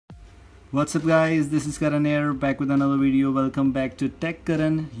What's up guys, this is Karan here, back with another video. Welcome back to Tech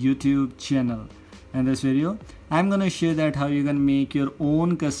Karan YouTube channel. In this video, I'm gonna share that how you can make your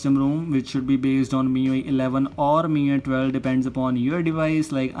own custom room which should be based on Miui 11 or Miui 12, depends upon your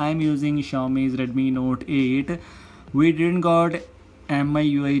device. Like I'm using Xiaomi's Redmi Note 8. We didn't got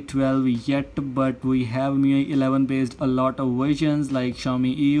MIUI 12 yet, but we have MIUI 11 based a lot of versions like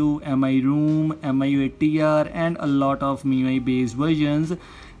Xiaomi EU, MI ROM, MIUI TR and a lot of MIUI based versions.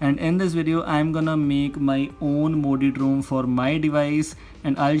 And in this video I'm gonna make my own modded room for my device,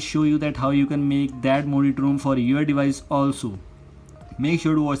 and I'll show you that how you can make that modded room for your device also. Make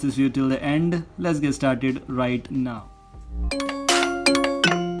sure to watch this video till the end. Let's get started right now.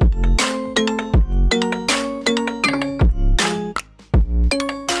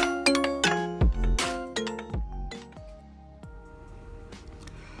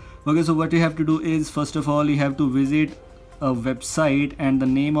 Okay, so what you have to do is, first of all, you have to visit a website, and the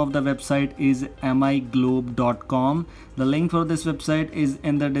name of the website is miglobe.com. The link for this website is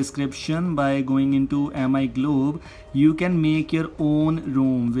in the description. By going into miglobe, you can make your own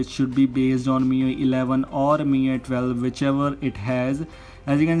room which should be based on MIUI 11 or MIUI 12, whichever it has.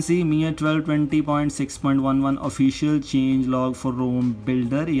 As you can see, MIUI 12 20.6.11 official change log for ROM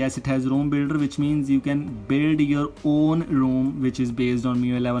builder. Yes, it has ROM builder, which means you can build your own room which is based on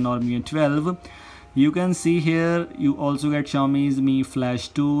MIUI 11 or MIUI 12. You can see here you also get Xiaomi's Mi Flash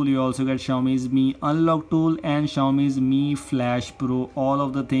tool, you also get Xiaomi's Mi Unlock tool and Xiaomi's Mi Flash Pro. All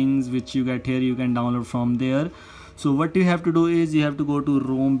of the things which you get here you can download from there. So what you have to do is you have to go to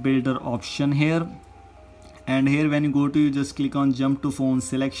ROM builder option here, and here when you go to, you just click on jump to phone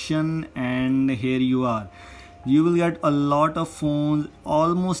selection, and here you are. You will get a lot of phones,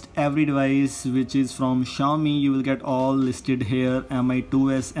 almost every device which is from Xiaomi you will get all listed here. Mi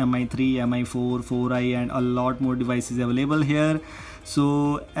 2s, Mi 3, Mi 4, 4i and a lot more devices available here.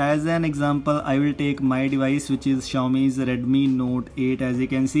 So as an example, I will take my device which is Xiaomi's Redmi Note 8. As you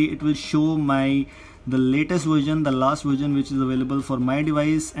can see, it will show the latest version, the last version which is available for my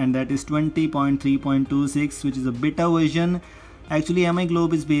device, and that is 20.3.26, which is a beta version. Actually, Mi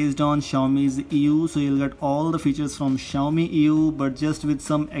Globe is based on Xiaomi's EU, so you'll get all the features from Xiaomi EU, but just with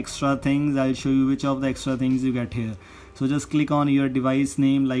some extra things. I'll show you which of the extra things you get here. So just click on your device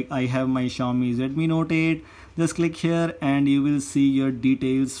name, like I have my Xiaomi's Redmi Note 8. Just click here and you will see your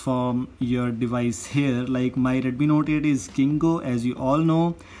details from your device here. Like my Redmi Note 8 is Kingo, as you all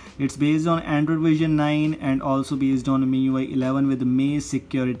know. It's based on Android version 9 and also based on MIUI 11 with May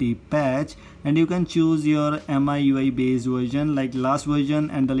security patch, and you can choose your MIUI based version. Like last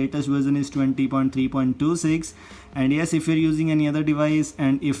version and the latest version is 20.3.26. and yes, if you're using any other device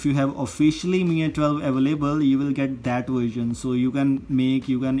and if you have officially MIUI 12 available, you will get that version. So you can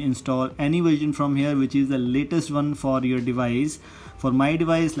install any version from here which is the latest one for your device. For my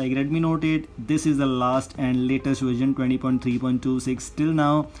device like Redmi Note 8, this is the last and latest version, 20.3.26 till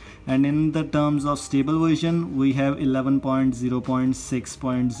now. And in the terms of stable version, we have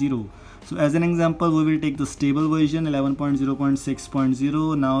 11.0.6.0. So as an example, we will take the stable version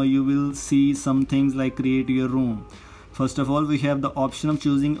 11.0.6.0. Now you will see some things like create your room. First of all, we have the option of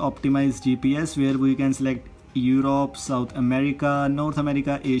choosing optimized GPS, where we can select Europe, South America, North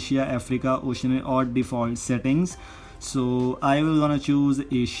America, Asia, Africa, Oceania or default settings. So I will gonna choose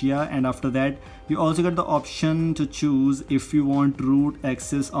Asia, and after that you also get the option to choose if you want root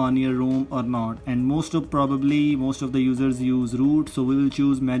access on your room or not, and most of the users use root, so we will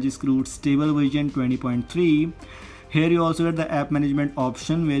choose Magisk Root stable version 20.3. Here you also get the app management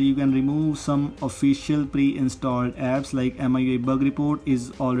option, where you can remove some official pre-installed apps. Like MIUI bug report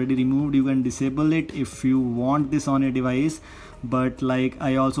is already removed, you can disable it if you want this on your device. But like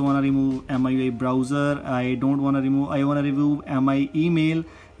I also want to remove MIUI browser, I want to remove MI email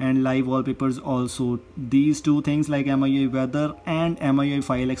and live wallpapers also. These two things like MIUI weather and MIUI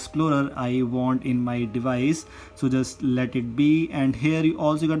file explorer I want in my device, so just let it be. And here you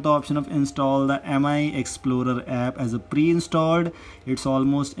also got the option of install the MI Explorer app as a pre-installed. It's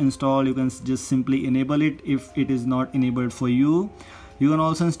almost installed, you can just simply enable it if it is not enabled for you. You can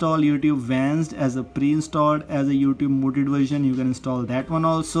also install YouTube Vanced as a pre-installed as a YouTube modded version. You can install that one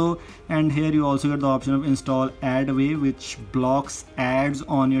also. And here you also get the option of install AdAway, which blocks ads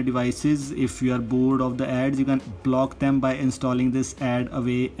on your devices. If you are bored of the ads, you can block them by installing this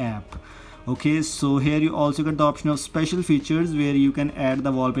AdAway app. Okay, so here you also get the option of special features, where you can add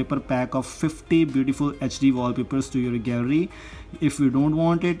the wallpaper pack of 50 beautiful HD wallpapers to your gallery. If you don't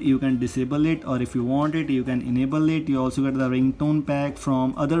want it, you can disable it, or if you want it, you can enable it. You also get the ringtone pack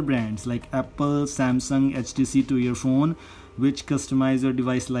from other brands like Apple, Samsung, HTC to your phone. which customize your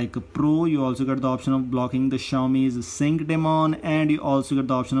device like a pro. You also got the option of blocking the Xiaomi's sync demon, and you also got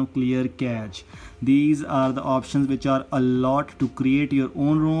the option of clear cache. These are the options which are a lot to create your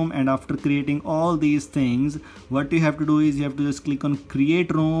own ROM. And after creating all these things, what you have to do is you have to just click on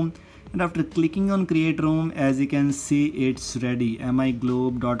create ROM. And after clicking on create ROM, as you can see, it's ready.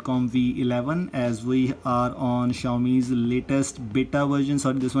 miglobe.com v11, as we are on Xiaomi's latest beta version.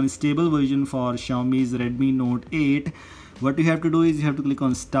 Sorry, this one is stable version for Xiaomi's Redmi Note 8. What you have to do is you have to click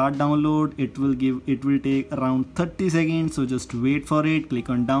on start download. It will take around 30 seconds, so just wait for it. Click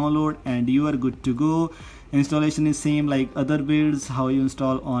on download and you are good to go. Installation is same like other builds, how you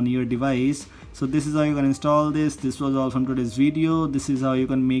install on your device. So this is how you can install this. This was all from today's video. This is how you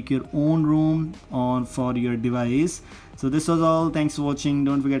can make your own ROM on for your device. So this was all. Thanks for watching.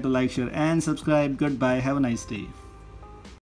 Don't forget to like, share and subscribe. Goodbye. Have a nice day.